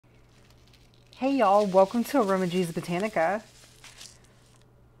Hey y'all, welcome to Aromagees Botanica.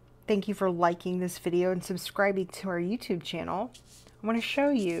 Thank you for liking this video and subscribing to our YouTube channel. I want to show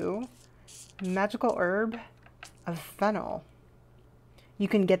you magical herb of fennel. You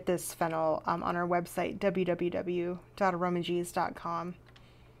can get this fennel on our website, www.aromagees.com.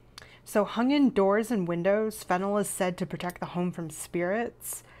 So hung in doors and windows, fennel is said to protect the home from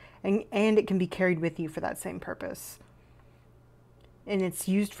spirits, and it can be carried with you for that same purpose. And it's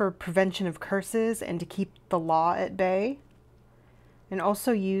used for prevention of curses and to keep the law at bay, and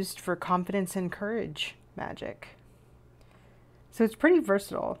also used for confidence and courage magic. So it's pretty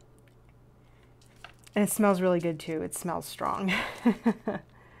versatile, and it smells really good too. It smells strong.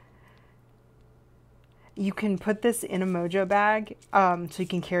 You can put this in a mojo bag, so you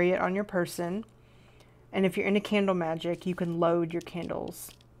can carry it on your person, and if you're into candle magic, you can load your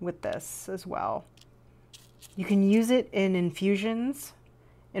candles with this as well. You can use it in infusions,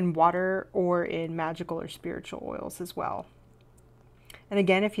 in water, or in magical or spiritual oils as well. And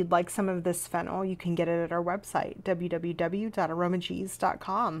again, if you'd like some of this fennel, you can get it at our website,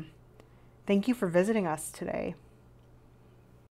 www.aromagees.com. Thank you for visiting us today.